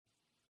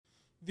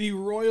The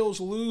Royals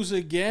lose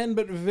again,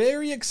 but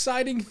very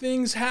exciting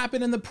things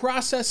happen in the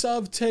process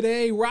of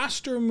today.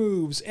 Roster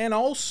moves, and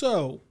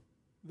also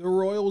the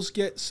Royals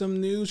get some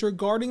news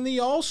regarding the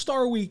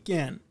All-Star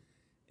Weekend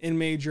in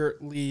Major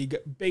League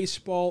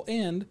Baseball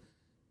and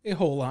a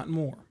whole lot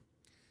more.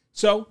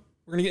 So,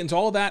 we're going to get into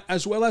all that,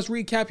 as well as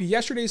recap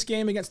yesterday's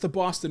game against the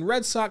Boston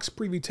Red Sox,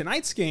 preview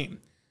tonight's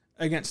game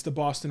against the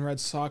Boston Red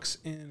Sox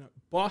in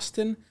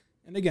Boston,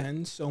 and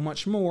again, so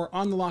much more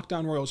on the Locked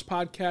On Royals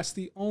podcast,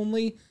 the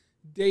only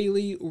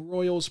daily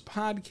Royals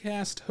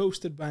podcast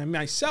hosted by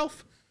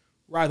myself,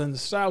 Ryland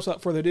Stiles.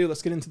 Without further ado,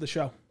 let's get into the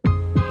show.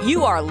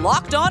 You are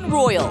Locked On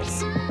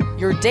Royals,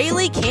 your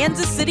daily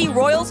Kansas City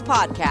Royals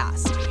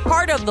podcast,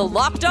 part of the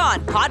Locked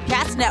On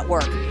Podcast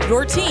Network,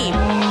 your team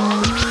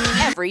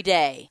every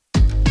day.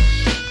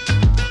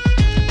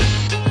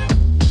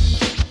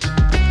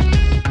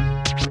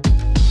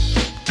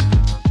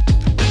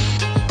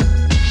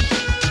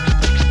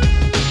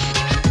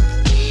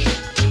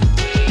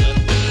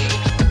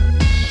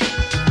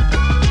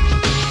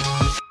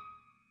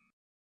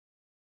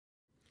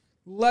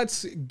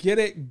 Let's get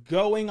it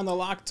going on the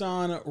Locked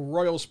On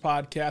Royals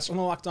podcast, on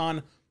the Locked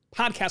On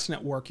Podcast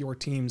Network, your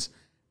teams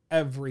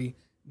every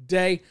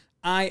day.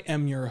 I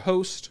am your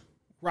host,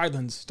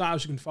 Ryland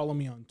Stiles. You can follow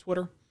me on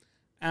Twitter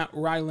at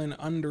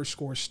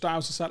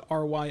Ryland_Stiles. It's at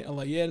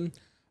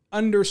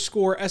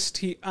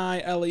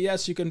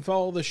RYLAN_STILES. You can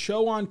follow the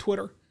show on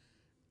Twitter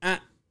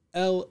at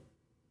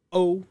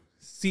LOCKEDONROYALS.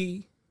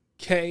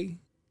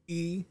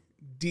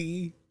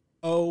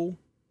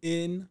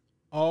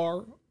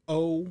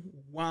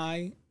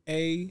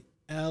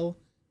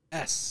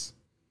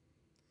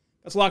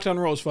 That's Locked On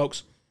Royals,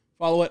 folks.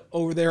 Follow it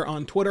over there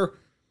on Twitter.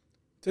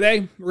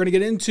 Today, we're going to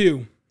get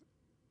into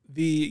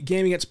the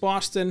game against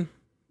Boston,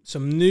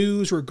 some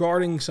news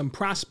regarding some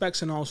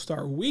prospects in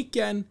All-Star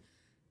Weekend,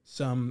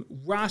 some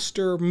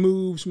roster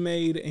moves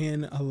made,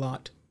 and a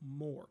lot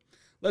more.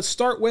 Let's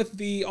start with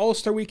the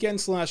All-Star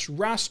Weekend /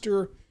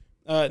 roster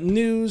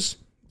news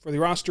for the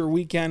roster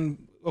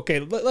weekend. Okay,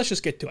 let's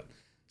just get to it.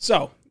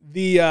 So,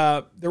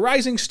 the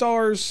Rising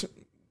Stars,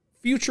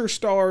 Future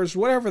Stars,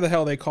 whatever the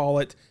hell they call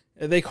it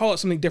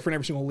something different in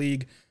every single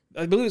league.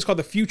 I believe it's called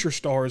the Future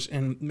Stars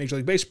in Major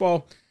League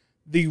Baseball.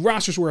 The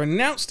rosters were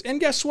announced, and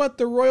guess what?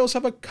 The Royals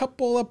have a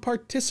couple of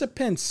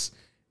participants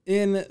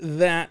in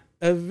that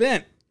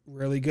event.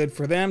 Really good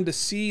for them to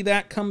see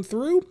that come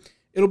through.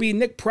 It'll be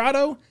Nick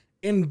Pratto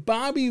and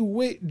Bobby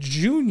Witt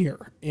Jr.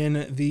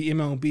 in the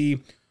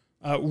MLB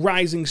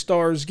Rising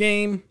Stars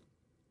game.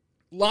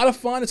 A lot of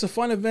fun. It's a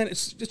fun event.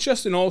 It's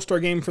just an all-star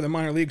game for the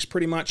minor leagues,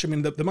 pretty much. I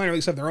mean, the minor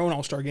leagues have their own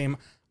all-star game,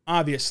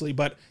 obviously,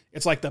 but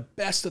it's like the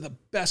best of the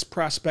best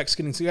prospects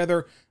getting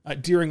together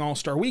during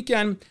All-Star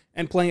Weekend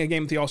and playing a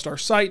game at the All-Star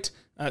site,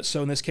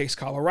 so in this case,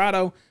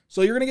 Colorado.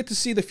 So you're going to get to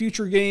see the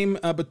future game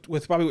but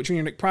with Bobby Witt Jr.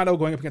 and Nick Pratto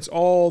going up against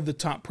all the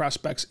top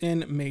prospects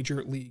in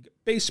Major League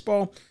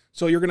Baseball.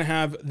 So you're going to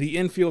have the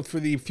infield for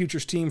the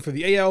Futures team for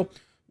the AL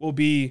will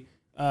be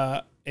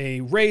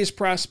a Rays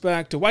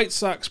prospect, a White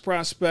Sox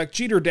prospect,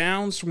 Jeter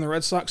Downs from the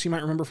Red Sox, you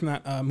might remember from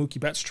that Mookie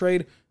Betts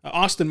trade.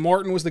 Austin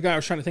Martin was the guy I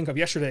was trying to think of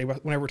yesterday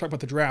whenever we were talking about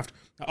the draft.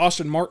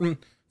 Austin Martin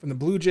from the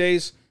Blue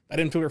Jays, that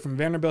infielder from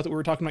Vanderbilt that we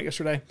were talking about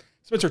yesterday.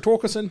 Spencer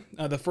Torkelson,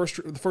 the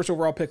first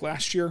overall pick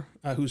last year,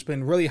 who's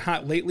been really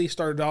hot lately,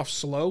 started off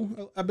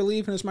slow, I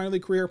believe, in his minor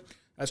league career.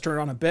 Has turned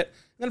on a bit. And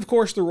then, of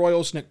course, the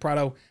Royals, Nick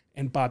Pratto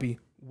and Bobby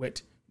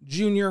Witt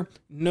Jr.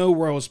 No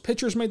Royals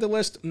pitchers made the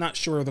list. I'm not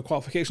sure of the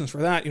qualifications for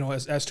that,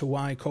 as to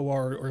why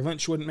Kowar or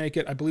Lynch wouldn't make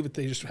it. I believe that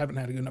they just haven't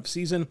had a good enough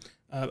season.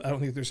 I don't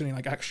think there's any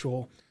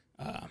actual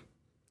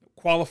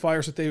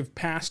qualifiers that they've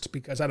passed,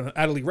 because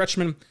Adley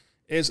Rutschman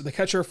is the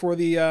catcher for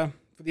the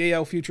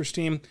AL Futures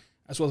team,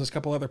 as well as a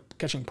couple other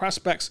catching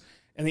prospects.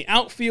 And the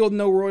outfield,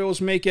 no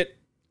Royals make it.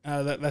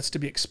 That's to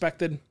be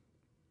expected.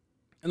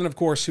 And then, of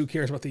course, who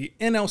cares about the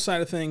NL side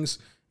of things?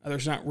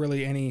 There's not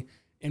really any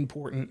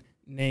important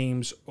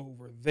names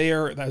over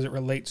there as it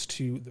relates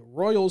to the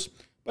Royals.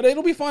 But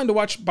it'll be fun to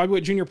watch Bobby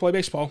Witt Jr. play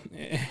baseball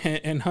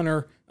and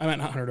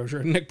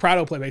Nick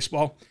Pratto play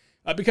baseball.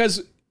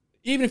 Because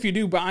even if you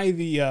do buy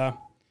the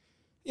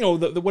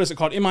what is it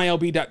called,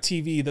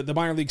 MILB.TV, the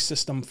minor league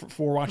system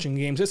for watching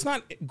games, it's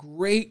not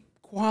great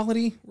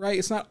quality, right?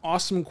 It's not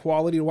awesome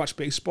quality to watch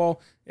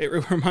baseball. It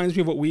reminds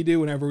me of what we do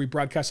whenever we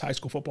broadcast high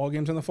school football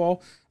games in the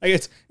fall.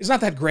 It's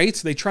not that great.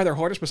 So they try their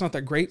hardest, but it's not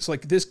that great. So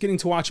this, getting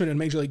to watch it in a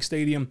Major League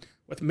Stadium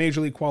with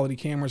Major League quality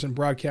cameras and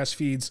broadcast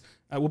feeds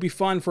will be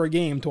fun for a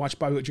game to watch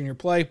Bobby Witt Jr.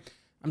 play.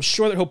 I'm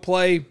sure that he'll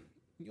play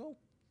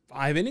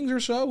 5 innings or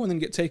so and then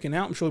get taken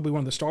out. I'm sure he'll be one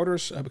of the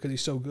starters because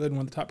he's so good and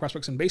one of the top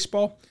prospects in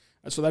baseball.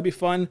 So that'd be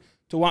fun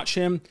to watch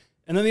him.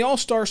 And then the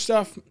All-Star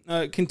stuff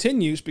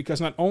continues, because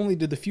not only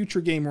did the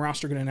future game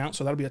roster get announced,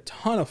 so that'll be a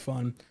ton of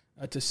fun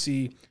to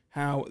see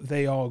how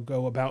they all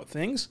go about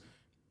things.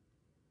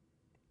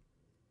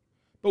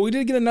 But we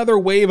did get another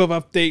wave of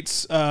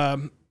updates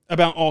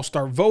about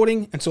All-Star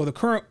voting. And so the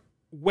current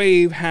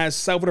wave has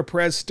Salvador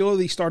Perez still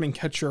the starting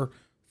catcher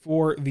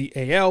for the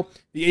AL.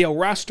 The AL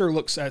roster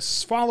looks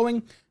as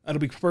following. It'll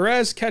be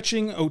Perez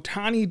catching,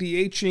 Ohtani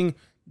DHing,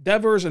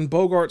 Devers and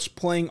Bogarts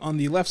playing on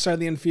the left side of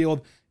the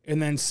infield,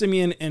 and then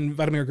Simeon and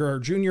Vladimir Guerrero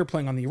Jr.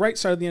 playing on the right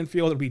side of the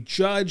infield. It'll be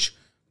Judge,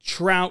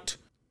 Trout,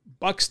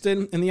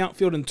 Buxton in the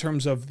outfield in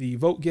terms of the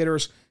vote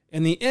getters.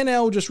 And the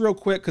NL, just real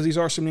quick, because these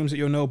are some names that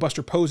you'll know,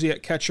 Buster Posey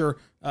at catcher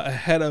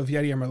ahead of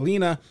Yadier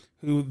Molina,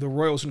 who the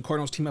Royals and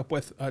Cardinals team up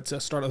with to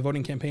start the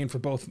voting campaign for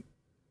both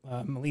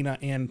Molina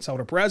and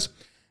Salvador Perez.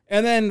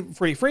 And then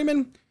Freddie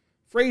Freeman,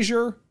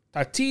 Frazier,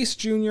 Tatis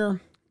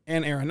Jr.,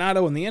 and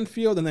Arenado in the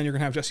infield. And then you're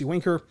going to have Jesse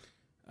Winker,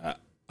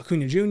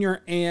 Acuna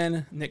Jr.,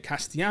 and Nick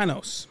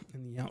Castellanos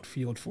in the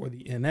outfield for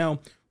the NL.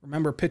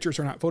 Remember, pitchers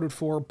are not voted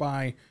for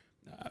by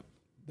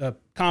the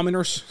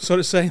commoners, so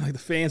to say, like the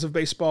fans of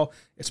baseball.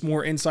 It's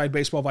more inside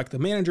baseball, like the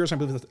managers. I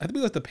believe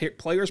that the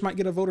players might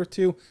get a vote or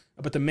two,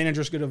 but the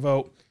managers get a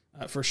vote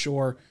for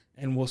sure,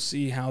 and we'll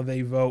see how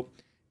they vote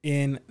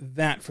in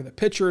that for the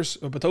pitchers.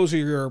 But those are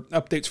your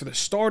updates for the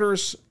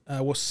starters.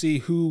 We'll see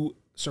who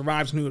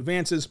survives and who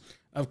advances.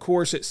 Of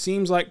course, it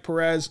seems like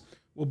Perez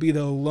will be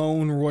the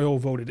lone Royal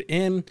voted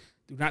in.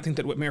 Do not think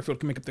that Whit Merrifield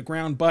can make up the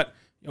ground, but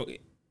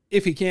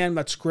if he can,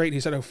 that's great.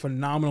 He's had a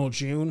phenomenal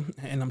June,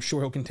 and I'm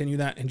sure he'll continue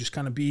that and just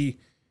kind of be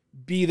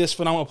this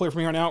phenomenal player from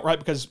here on out, right?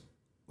 Because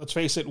let's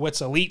face it, Whit's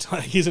elite.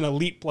 He's an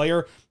elite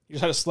player. He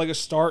just had a sluggish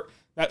start.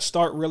 That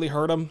start really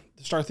hurt him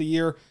to start the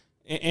year.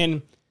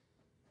 And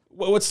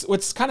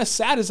what's kind of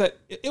sad is that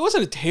it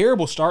wasn't a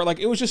terrible start. Like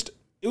it was just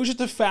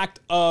the fact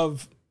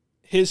of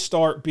his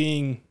start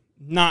being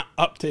not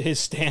up to his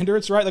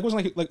standards, right? Like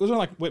it wasn't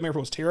like Whit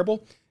Merrifield was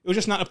terrible. It was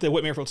just not up to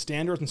Whit Merrifield's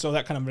standards, and so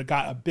that kind of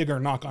got a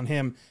bigger knock on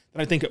him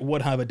than I think it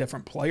would have a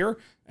different player,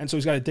 and so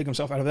he's got to dig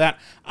himself out of that.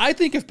 I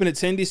think if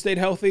Benintendi stayed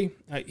healthy,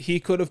 he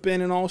could have been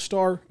an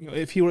all-star.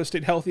 If he would have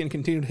stayed healthy and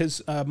continued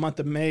his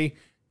month of May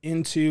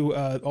into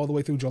all the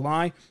way through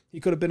July, he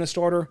could have been a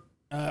starter.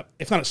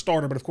 If not a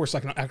starter, but of course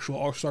like an actual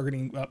all-star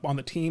getting up on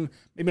the team.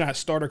 Maybe not a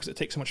starter because it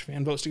takes so much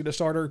fan votes to get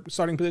a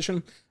starting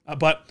position,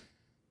 but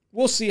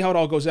we'll see how it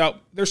all goes out.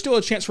 There's still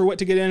a chance for Whit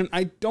to get in.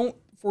 I don't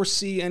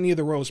foresee any of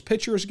the Royals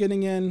pitchers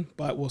getting in,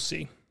 but we'll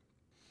see.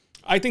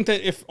 I think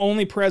that if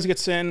only Perez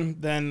gets in,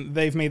 then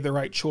they've made the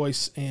right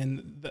choice,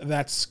 and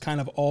that's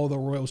kind of all the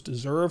Royals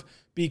deserve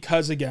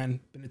because, again,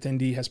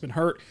 Benintendi has been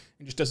hurt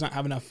and just does not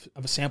have enough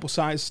of a sample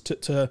size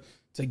to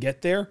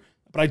get there.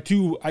 But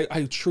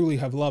I truly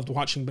have loved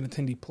watching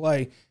Benintendi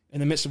play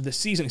in the midst of this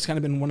season. He's kind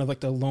of been one of like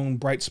the lone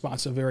bright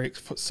spots of very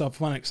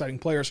fun, exciting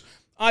players.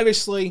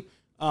 Obviously,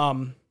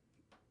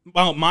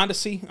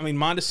 Mondesi. I mean,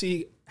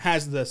 Mondesi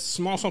has the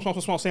small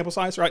sample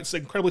size, right? It's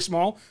incredibly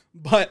small,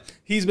 but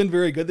he's been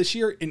very good this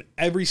year in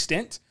every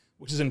stint,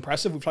 which is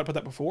impressive. We've talked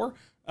about that before,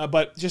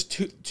 but just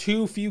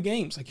too few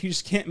games. Like you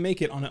just can't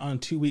make it on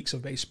 2 weeks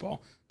of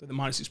baseball that the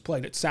Mondesi's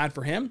played. It's sad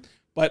for him,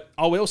 but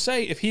I will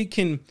say if he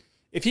can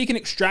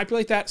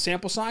extrapolate that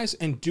sample size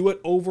and do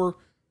it over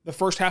the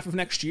first half of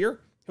next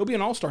year, he'll be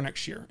an all-star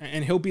next year,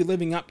 and he'll be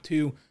living up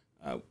to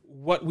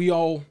what we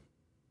all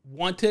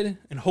wanted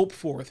and hoped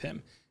for with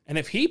him. And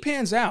if he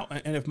pans out,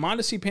 and if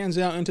Mondesi pans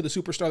out into the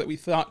superstar that we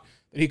thought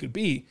that he could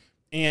be,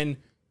 and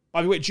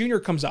Bobby Witt Jr.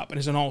 comes up and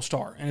is an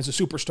all-star and is a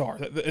superstar,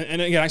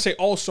 and again, I say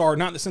all-star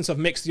not in the sense of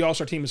makes the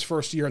all-star team his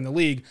first year in the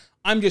league.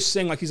 I'm just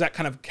saying like he's that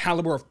kind of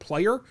caliber of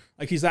player,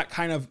 like he's that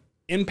kind of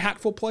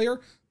impactful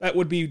player that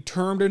would be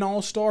termed an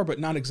all-star, but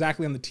not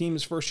exactly on the team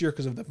his first year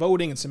because of the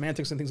voting and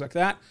semantics and things like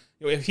that.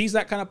 If he's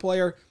that kind of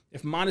player,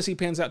 if Mondesi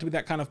pans out to be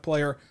that kind of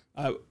player,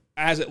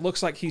 as it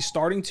looks like he's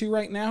starting to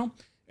right now,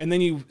 and then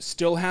you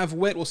still have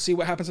Witt. We'll see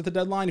what happens at the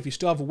deadline. If you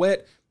still have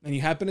Witt and you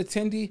have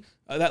Benintendi,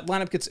 that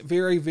lineup gets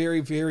very,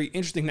 very, very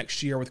interesting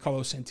next year with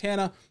Carlos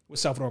Santana, with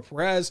Salvador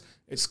Perez.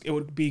 It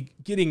would be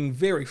getting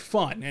very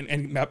fun.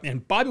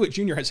 And Bobby Witt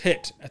Jr. has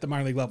hit at the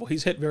minor league level.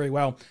 He's hit very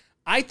well.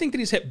 I think that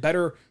he's hit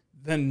better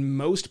than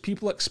most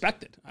people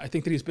expected. I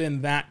think that he's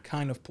been that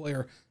kind of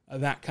player,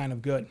 that kind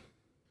of good.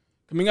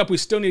 Coming up, we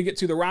still need to get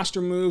to the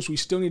roster moves. We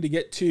still need to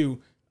get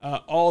to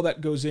all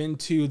that goes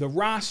into the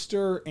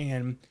roster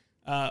and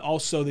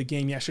also the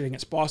game yesterday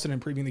against Boston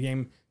and previewing the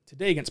game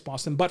today against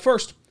Boston. But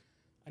first,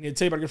 I need to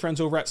tell you about our good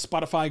friends over at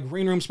Spotify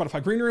Green Room.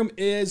 Spotify Green Room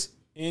is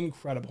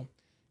incredible.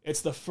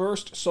 It's the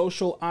first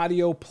social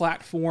audio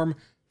platform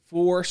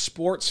for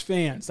sports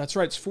fans. That's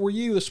right, it's for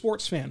you, the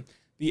sports fan.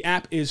 The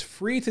app is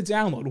free to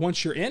download.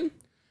 Once you're in,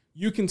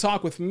 you can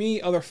talk with me,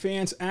 other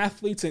fans,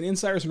 athletes, and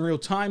insiders in real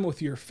time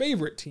with your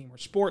favorite team or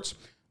sports.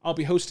 I'll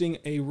be hosting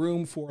a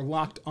room for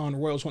Locked On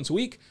Royals once a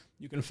week.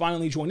 You can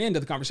finally join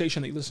into the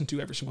conversation that you listen to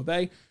every single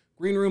day.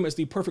 Green Room is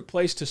the perfect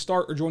place to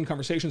start or join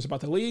conversations about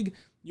the league.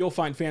 You'll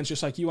find fans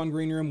just like you on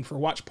Green Room for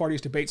watch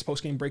parties, debates,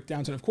 post-game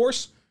breakdowns, and of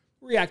course,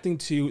 reacting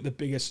to the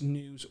biggest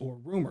news or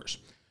rumors.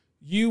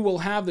 You will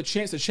have the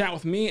chance to chat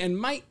with me and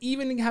might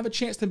even have a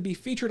chance to be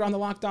featured on the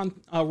Locked On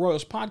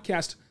Royals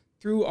podcast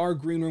through our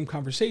Green Room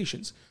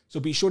conversations. So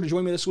be sure to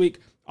join me this week.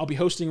 I'll be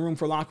hosting Room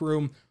for Locker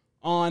Room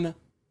on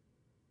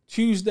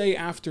Thursday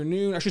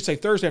afternoon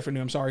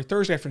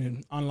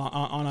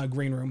on a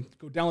Green Room.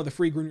 Go download the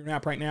free Green Room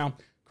app right now.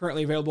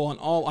 Currently available on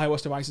all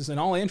iOS devices and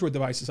all Android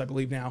devices, I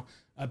believe now.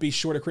 Be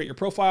sure to create your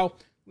profile,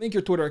 link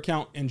your Twitter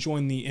account, and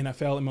join the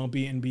NFL,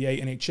 MLB,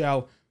 NBA,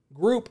 NHL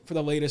group for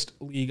the latest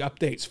league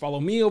updates. Follow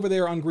me over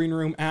there on Green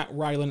Room at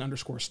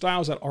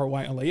Rylan_Stiles, at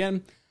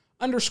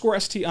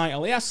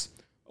RYLAN_STILAS.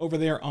 Over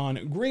there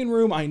on Green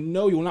Room. I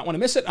know you will not want to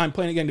miss it. I'm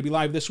planning again to be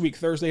live this week,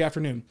 Thursday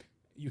afternoon.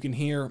 You can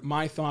hear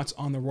my thoughts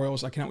on the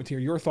Royals. I cannot wait to hear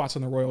your thoughts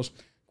on the Royals.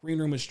 Green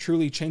Room is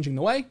truly changing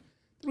the way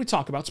that we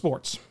talk about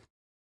sports.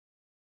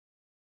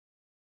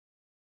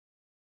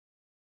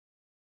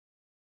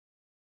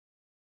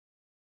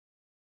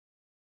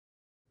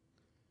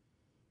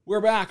 We're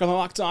back on the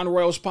Locked On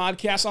Royals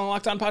podcast on the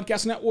Locked On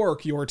Podcast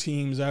Network, your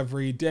teams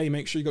every day.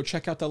 Make sure you go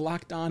check out the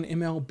Locked On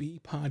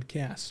MLB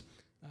podcast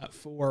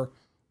for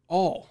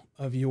all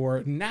of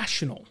your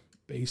national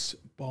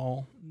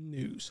baseball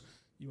news.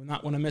 You will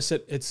not want to miss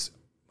it. It's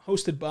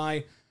hosted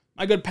by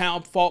my good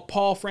pal,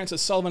 Paul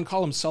Francis Sullivan.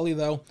 Call him Sully,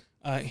 though.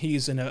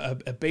 He's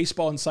a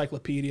baseball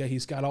encyclopedia.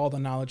 He's got all the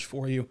knowledge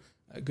for you.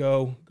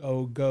 Go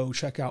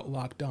check out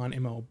Locked On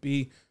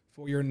MLB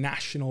for your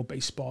national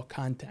baseball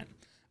content.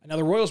 Now,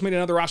 the Royals made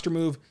another roster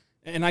move,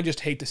 and I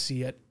just hate to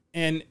see it.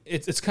 And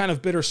it's kind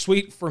of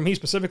bittersweet for me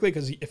specifically,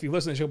 because if you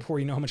listen to the show before,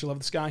 you know how much I love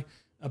this guy.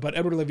 But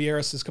Edward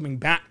Olivares is coming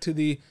back to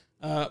the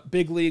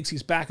big leagues.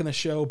 He's back in the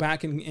show,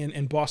 back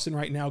in Boston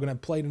right now, going to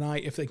play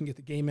tonight if they can get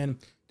the game in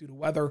due to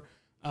weather.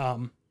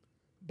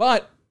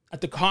 But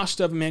at the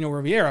cost of Emmanuel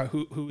Rivera,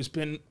 who's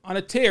been on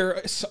a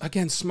tear.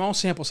 Again, small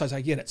sample size,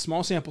 I get it,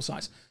 small sample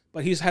size.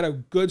 But he's had a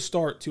good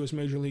start to his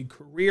major league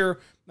career.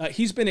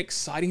 He's been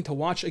exciting to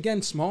watch.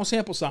 Again, small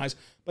sample size,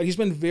 but he's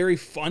been very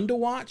fun to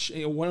watch.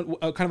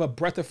 Kind of a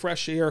breath of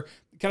fresh air,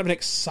 kind of an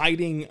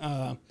exciting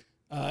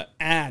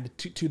add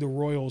to the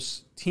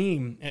Royals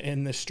team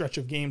in this stretch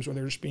of games where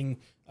they're just being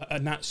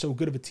not so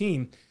good of a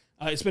team.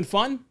 It's been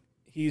fun.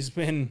 He's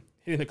been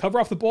hitting the cover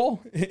off the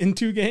ball in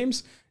 2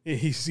 games.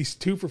 He's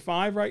 2 for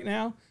 5 right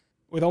now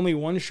with only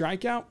 1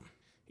 strikeout.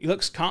 He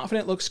looks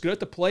confident, looks good at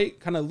the plate,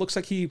 kind of looks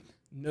like he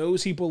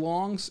knows he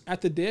belongs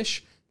at the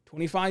dish.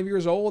 25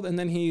 years old, and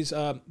then he's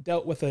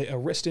dealt with a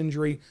wrist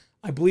injury.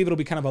 I believe it'll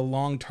be kind of a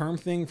long-term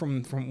thing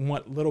from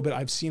what little bit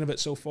I've seen of it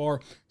so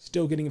far.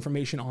 Still getting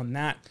information on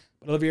that.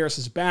 But Olivares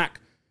is back.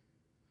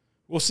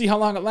 We'll see how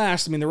long it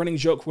lasts. I mean, the running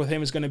joke with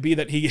him is going to be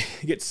that he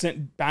gets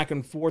sent back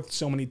and forth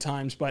so many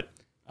times. But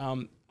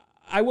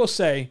I will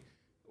say,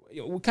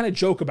 we kind of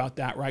joke about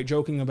that, right?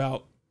 Joking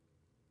about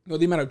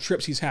the amount of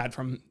trips he's had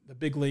from the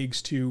big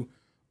leagues to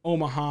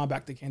Omaha,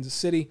 back to Kansas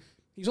City.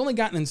 He's only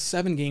gotten in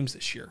 7 games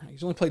this year.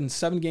 He's only played in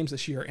 7 games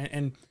this year.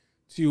 And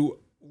to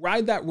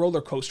ride that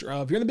roller coaster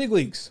of, you're in the big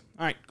leagues.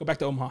 All right, go back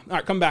to Omaha. All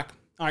right, come back.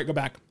 All right, go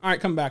back. All right,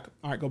 come back.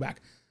 All right, go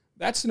back.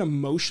 That's an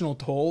emotional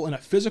toll and a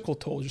physical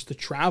toll just to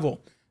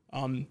travel.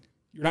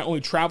 You're not only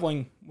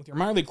traveling with your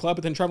minor league club,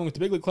 but then traveling with the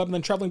big league club, and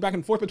then traveling back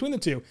and forth between the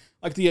two.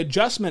 Like the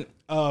adjustment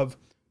of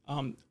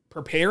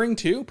preparing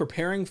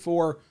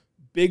for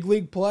big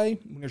league play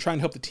when you're trying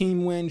to help the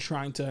team win,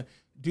 trying to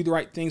do the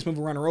right things, move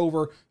a runner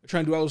over,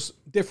 trying to do those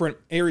different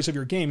areas of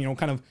your game,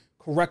 kind of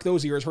correct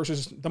those areas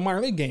versus the minor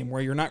league game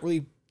where you're not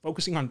really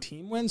focusing on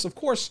team wins. Of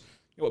course,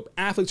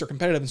 athletes are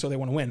competitive and so they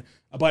want to win.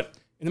 But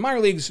in the minor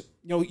leagues,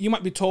 you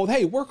might be told,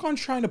 hey, work on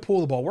trying to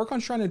pull the ball, work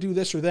on trying to do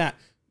this or that,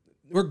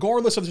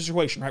 regardless of the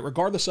situation, right?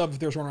 Regardless of if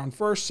there's one on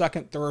first,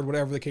 second, third,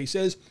 whatever the case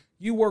is,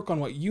 you work on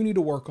what you need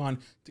to work on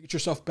to get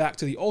yourself back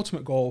to the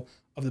ultimate goal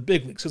of the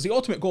big leagues. Because the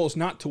ultimate goal is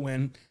not to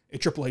win a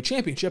AAA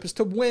championship, it's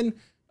to win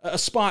a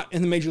spot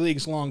in the major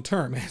leagues long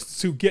term. It's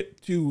to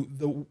get to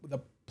the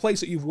place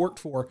that you've worked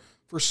for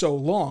so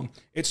long.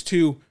 It's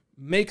to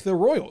make the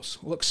Royals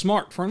look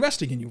smart for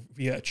investing in you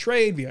via a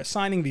trade, via a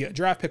signing, via a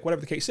draft pick, whatever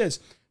the case is.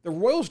 The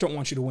Royals don't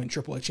want you to win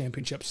AAA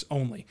championships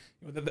only.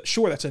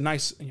 Sure, that's a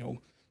nice,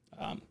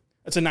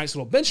 that's a nice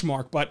little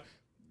benchmark, but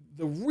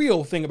the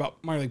real thing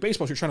about minor league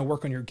baseball is you're trying to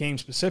work on your game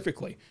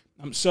specifically.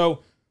 So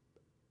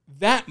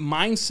that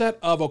mindset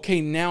of,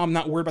 okay, now I'm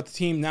not worried about the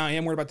team, now I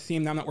am worried about the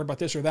team, now I'm not worried about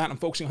this or that, I'm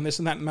focusing on this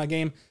and that in my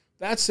game,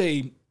 that's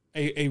a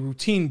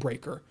routine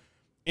breaker.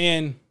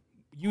 And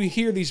you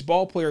hear these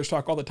ball players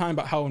talk all the time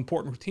about how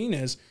important routine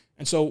is,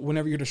 and so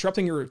whenever you're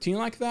disrupting your routine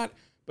like that,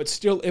 but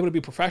still able to be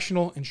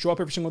professional and show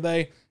up every single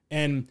day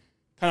and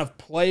kind of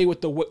play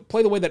the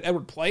way that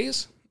Edward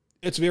plays,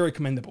 it's very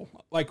commendable.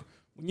 Like,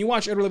 when you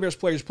watch Edward Olivares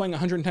players playing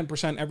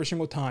 110% every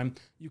single time,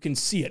 you can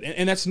see it.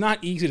 And that's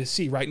not easy to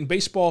see, right? In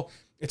baseball,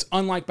 it's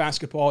unlike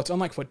basketball. It's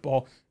unlike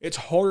football. It's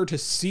harder to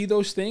see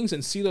those things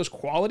and see those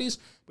qualities,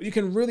 but you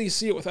can really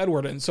see it with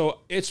Edward. And so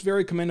it's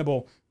very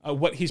commendable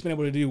what he's been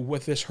able to do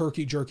with this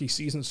herky-jerky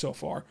season so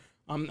far.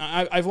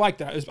 I've liked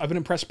that. I've been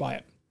impressed by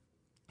it.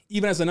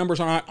 Even as the numbers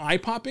are not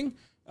eye-popping,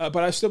 but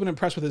I've still been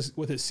impressed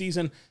with his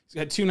season. He's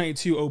got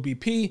 292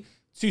 OBP,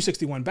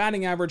 261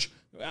 batting average.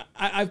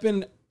 I've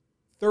been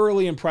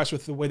thoroughly impressed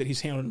with the way that he's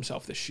handled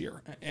himself this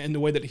year and the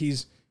way that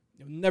he's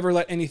never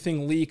let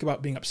anything leak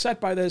about being upset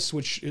by this,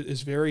 which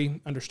is very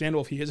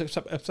understandable if he is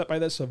upset by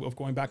this, of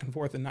going back and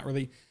forth and not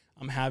really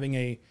having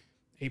a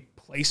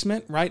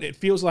placement, right? It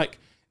feels like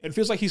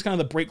he's kind of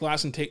the break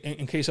glass in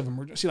case of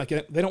emergency. Like,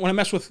 they don't want to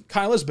mess with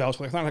Kyle Isbell,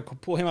 so they're not going to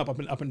pull him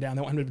up and down.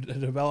 They want him to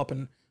develop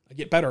and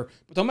get better,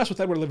 but they'll mess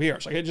with Edward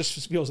Olivares. Like, it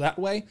just feels that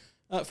way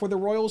for the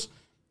Royals.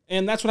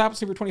 And that's what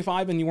happens if you're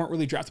 25 and you weren't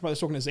really drafted by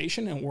this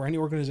organization or any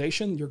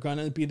organization. You're going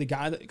to be the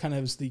guy that kind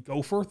of is the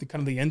gopher, the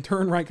kind of the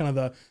intern, right? Kind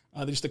of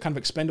just the kind of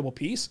expendable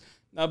piece.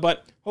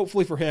 But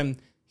hopefully for him,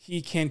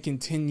 he can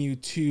continue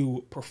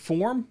to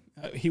perform.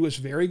 He was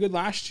very good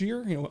last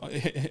year,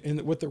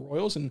 with the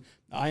Royals, and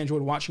I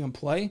enjoyed watching him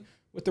play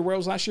with the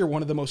Royals last year.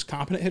 One of the most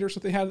competent hitters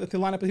that they had at the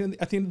lineup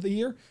at the end of the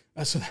year.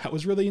 So that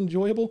was really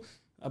enjoyable.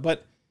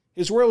 But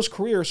his Royals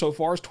career so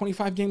far is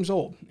 25 games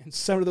old, and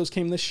 7 of those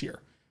came this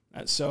year.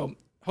 So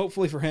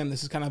hopefully for him,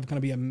 this is kind of going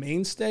to be a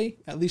mainstay,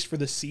 at least for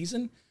this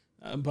season.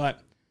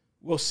 But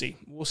we'll see.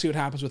 We'll see what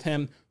happens with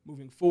him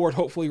moving forward.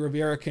 Hopefully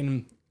Rivera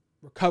can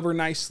recover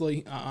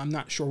nicely. I'm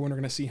not sure when we're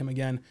going to see him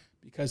again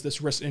because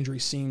this wrist injury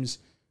seems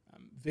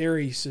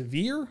very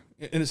severe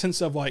in the sense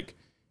of like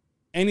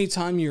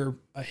anytime you're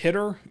a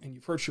hitter and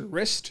you've hurt your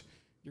wrist,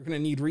 you're going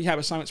to need rehab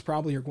assignments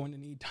probably. You're going to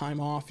need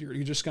time off. You're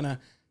just going to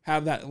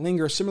have that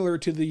linger similar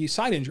to the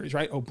side injuries,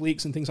 right?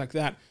 Obliques and things like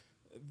that.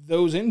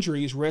 Those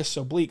injuries, wrists,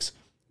 obliques,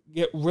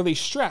 get really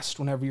stressed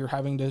whenever you're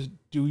having to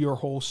do your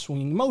whole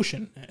swing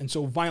motion. And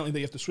so violently that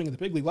you have to swing at the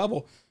big league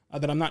level,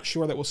 that I'm not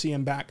sure that we'll see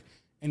him back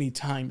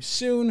anytime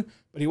soon,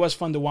 but he was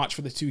fun to watch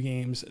for the 2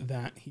 games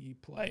that he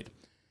played.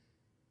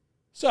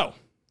 So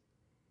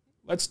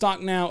let's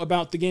talk now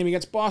about the game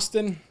against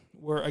Boston,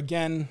 where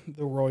again,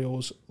 the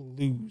Royals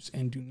lose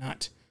and do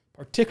not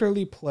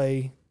particularly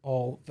play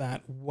all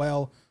that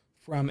well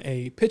from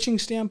a pitching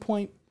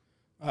standpoint.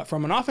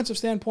 From an offensive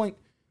standpoint,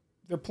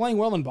 they're playing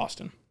well in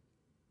Boston.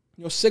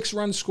 6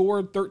 runs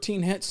scored,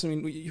 13 hits. I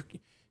mean,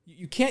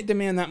 you can't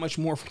demand that much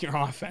more from your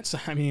offense.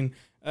 I mean,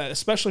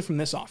 especially from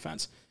this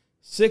offense.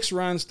 6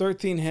 runs,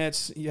 13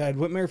 hits. You had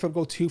Whit Merrifield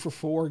go 2 for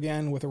 4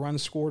 again with a run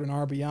scored, an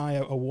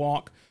RBI, a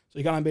walk. So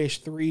he got on base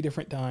 3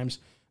 different times.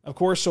 Of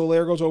course,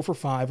 Soler goes 0 for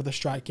 5 with a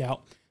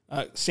strikeout.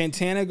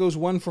 Santana goes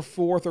 1 for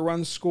 4 with a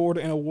run scored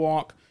and a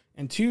walk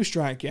and 2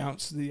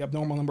 strikeouts, the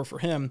abnormal number for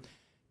him.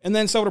 And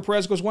then Salvador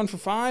Perez goes 1 for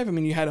 5. I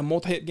mean, you had a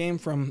multi-hit game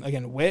from,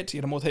 again, Witt. You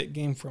had a multi-hit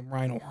game from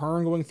Ryan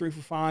O'Hearn going 3 for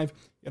 5.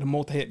 You had a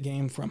multi-hit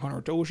game from Hunter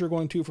Dozier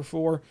going 2 for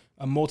 4.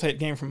 A multi-hit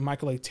game from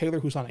Michael A.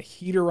 Taylor, who's on a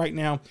heater right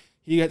now.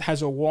 He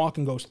has a walk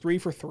and goes 3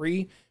 for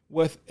 3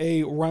 with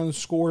a run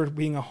scored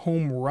being a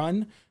home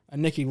run.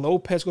 Nicky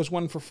Lopez goes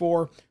 1 for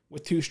 4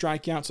 with 2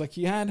 strikeouts. Like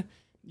you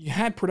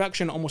had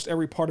production almost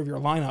every part of your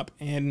lineup,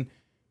 and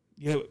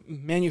you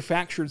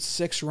manufactured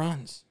 6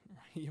 runs.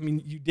 I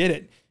mean, you did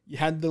it. You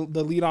had the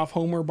leadoff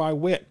homer by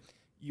Witt.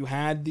 You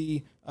had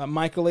the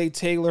Michael A.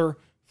 Taylor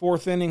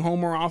 4th inning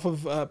homer off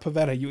of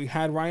Pivetta. You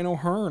had Ryan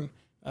O'Hearn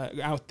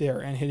out there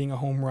and hitting a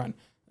home run.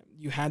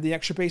 You had the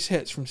extra base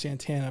hits from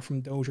Santana,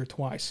 from Dozier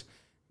twice.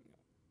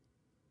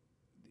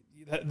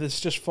 This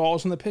just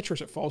falls on the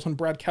pitchers. It falls on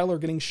Brad Keller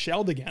getting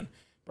shelled again.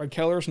 Brad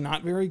Keller's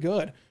not very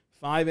good.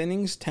 5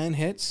 innings, 10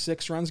 hits,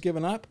 6 runs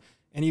given up,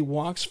 and he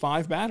walks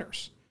 5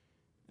 batters.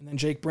 And then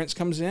Jake Brentz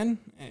comes in,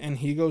 and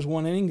he goes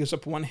 1 inning, gives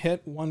up 1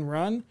 hit, 1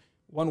 run,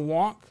 1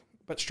 walk,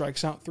 but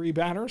strikes out 3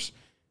 batters.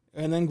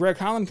 And then Greg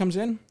Holland comes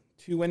in,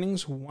 2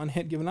 innings, 1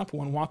 hit given up,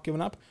 1 walk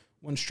given up,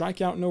 1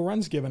 strikeout, no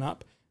runs given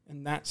up.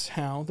 And that's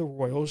how the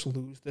Royals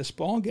lose this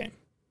ball game.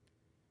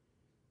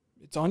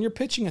 It's on your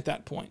pitching at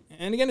that point.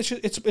 And again,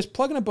 it's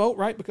plugging a boat,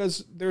 right?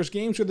 Because there's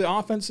games where the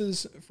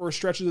offenses, for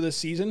stretches of this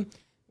season,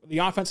 the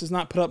offense has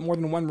not put up more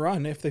than 1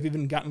 run, if they've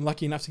even gotten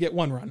lucky enough to get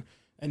 1 run.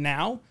 And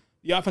now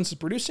the offense is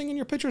producing and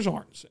your pitchers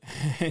aren't.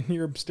 And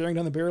you're staring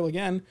down the barrel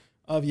again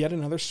of yet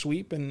another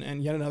sweep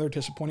and yet another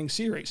disappointing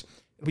series.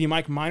 It'll be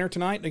Mike Minor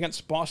tonight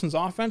against Boston's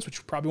offense,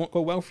 which probably won't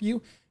go well for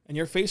you. And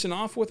you're facing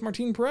off with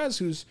Martin Perez,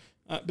 who's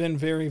been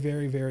very,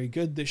 very, very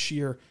good this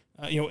year.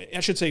 I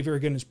should say very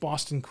good in his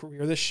Boston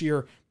career. This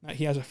year,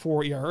 he has a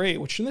 4 ERA,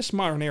 which in this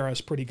modern era is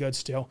pretty good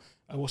still.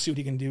 We'll see what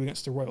he can do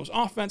against the Royals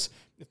offense.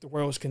 If the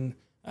Royals can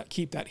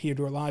keep that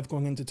heater alive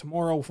going into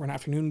tomorrow for an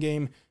afternoon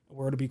game,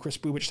 where it'll be Chris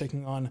Bubich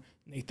taking on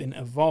Nathan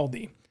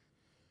Eovaldi.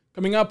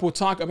 Coming up, we'll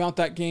talk about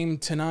that game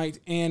tonight,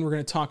 and we're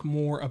going to talk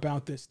more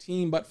about this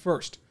team. But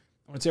first,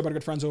 I want to say about our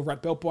good friends over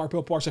at Built Bar.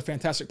 Built Bar is a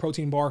fantastic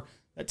protein bar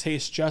that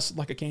tastes just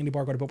like a candy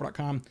bar. Go to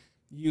BuiltBar.com.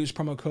 Use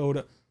promo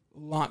code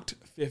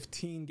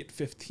LOCKED15. Get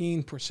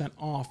 15%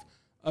 off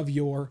of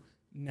your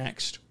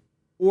next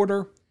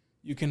order.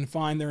 You can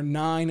find their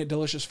 9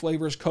 delicious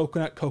flavors: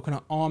 coconut,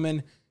 coconut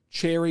almond,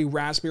 cherry,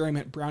 raspberry,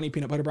 mint brownie,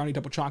 peanut butter brownie,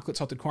 double chocolate,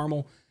 salted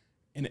caramel,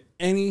 and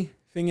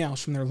anything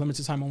else from their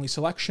limited time only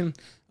selection.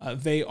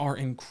 They are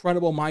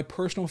incredible. My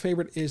personal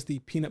favorite is the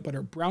peanut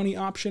butter brownie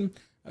option,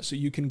 so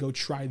you can go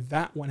try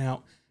that one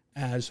out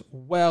as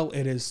well.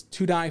 It is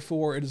to die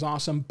for. It is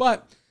awesome.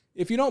 But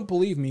if you don't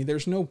believe me,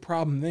 there's no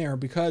problem there,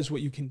 because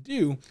what you can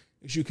do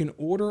is you can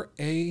order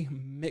a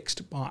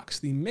mixed box.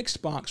 The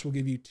mixed box will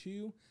give you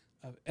 2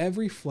 of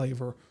every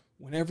flavor.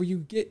 Whenever you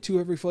get 2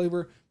 of every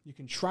flavor, you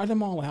can try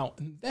them all out,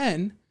 and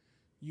then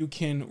you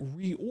can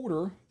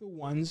reorder the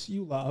ones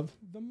you love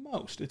the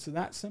most. It's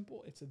that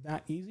simple. It's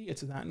that easy.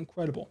 It's that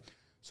incredible.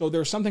 So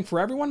there's something for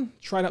everyone.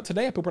 Try it out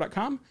today at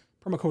BuiltBar.com.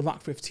 Promo code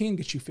LOCK15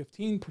 gets you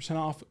 15%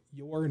 off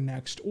your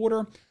next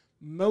order.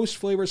 Most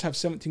flavors have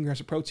 17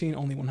 grams of protein,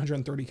 only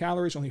 130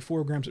 calories, only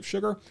 4 grams of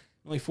sugar,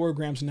 only 4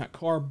 grams of net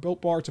carb.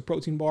 Built Bar, it's a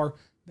protein bar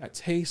that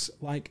tastes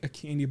like a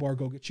candy bar.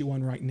 Go get you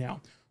one right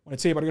now. I want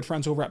to tell you about our good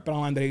friends over at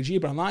BetOnline.ag.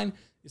 BetOnline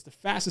is the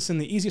fastest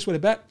and the easiest way to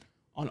bet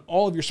on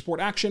all of your sport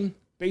action.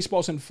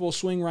 Baseball's in full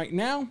swing right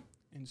now,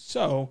 and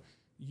so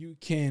you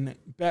can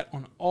bet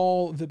on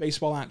all the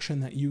baseball action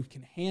that you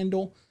can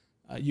handle.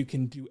 You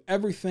can do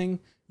everything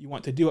you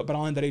want to do at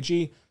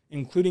BetOnline.ag,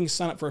 including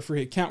sign up for a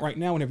free account right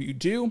now. Whenever you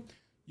do,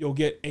 you'll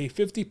get a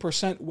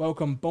 50%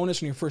 welcome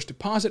bonus on your first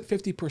deposit.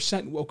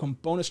 50% welcome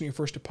bonus on your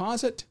first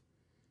deposit.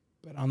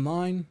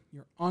 BetOnline,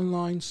 your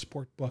online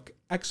sportbook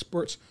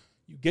experts.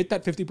 You get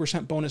that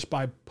 50% bonus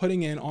by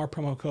putting in our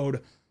promo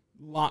code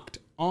Locked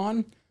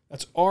On.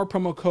 That's our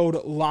promo code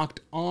Locked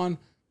On.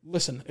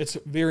 Listen, it's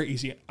very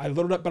easy. I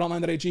loaded up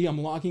BetOnline.ag.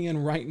 I'm logging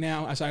in right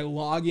now. As I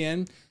log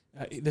in,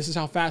 this is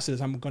how fast it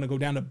is. I'm going to go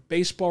down to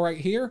baseball right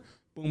here.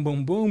 Boom,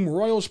 boom, boom.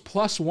 Royals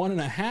plus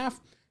 1.5.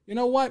 You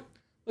know what?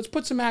 Let's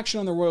put some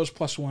action on the Royals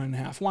plus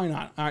 1.5. Why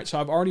not? All right,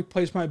 so I've already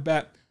placed my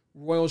bet.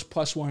 Royals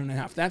plus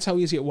 1.5. That's how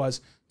easy it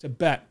was to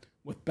bet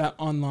with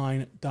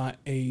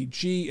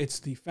BetOnline.ag. It's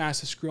the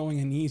fastest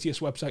growing and easiest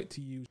website to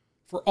use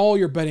for all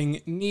your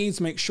betting needs.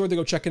 Make sure to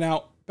go check it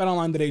out.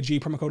 BetOnline.ag,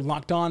 promo code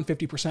Locked On,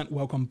 50%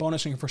 welcome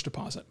bonus on your first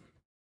deposit.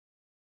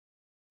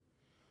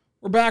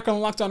 We're back on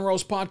the Locked On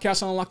Royals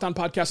podcast on the Locked On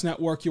Podcast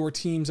Network, your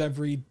teams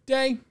every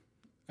day.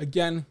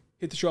 Again,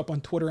 hit the show up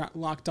on Twitter at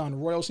Locked On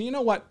Royals. And you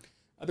know what?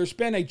 There's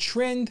been a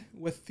trend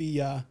with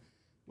the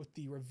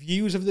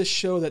reviews of this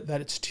show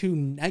that it's too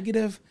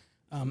negative.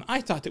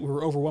 I thought that we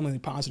were overwhelmingly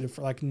positive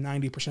for like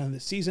 90% of the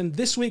season.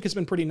 This week has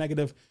been pretty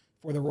negative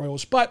for the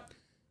Royals, but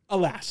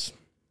alas,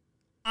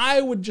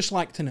 I would just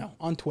like to know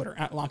on Twitter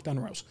at Locked On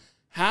Royals,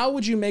 how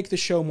would you make the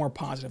show more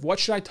positive? What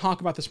should I talk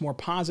about that's more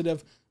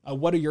positive?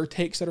 What are your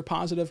takes that are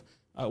positive?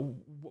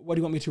 What do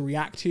you want me to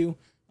react to?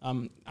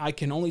 I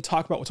can only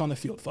talk about what's on the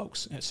field,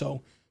 folks.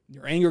 So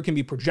your anger can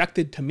be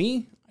projected to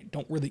me. I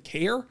don't really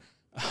care,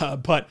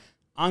 but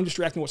I'm just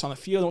reacting to what's on the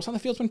field, and what's on the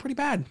field's been pretty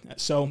bad.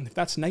 So if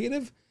that's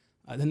negative,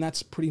 then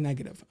that's pretty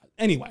negative.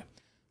 Anyway,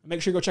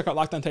 make sure you go check out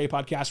Locked On Today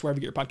podcast, wherever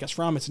you get your podcast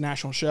from. It's a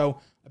national show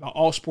about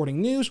all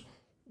sporting news.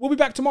 We'll be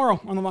back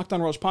tomorrow on the Locked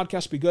On Royals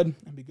podcast. Be good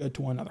and be good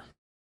to one another.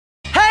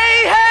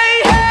 Hey,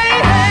 hey,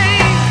 hey, hey.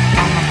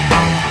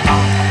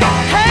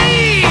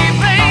 Hey,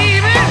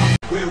 baby.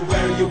 We're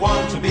where you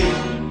want to be.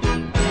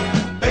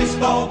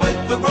 Baseball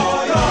with the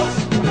Royals.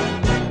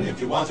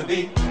 If you want to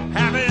be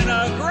Having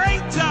a great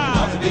you want to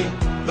time. be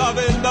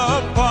Loving the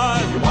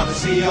fun. you want to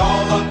see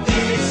all of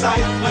the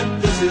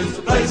excitement. This is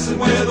the place and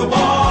we're the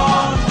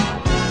one.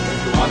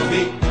 If you want to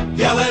be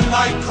yelling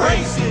like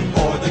crazy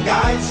for the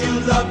guys you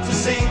love to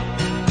see,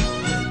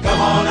 come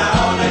on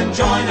out and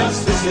join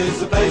us. This is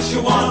the place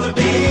you want to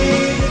be.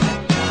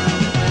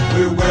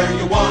 We're where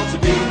you want to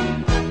be.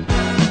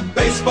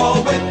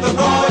 Baseball with the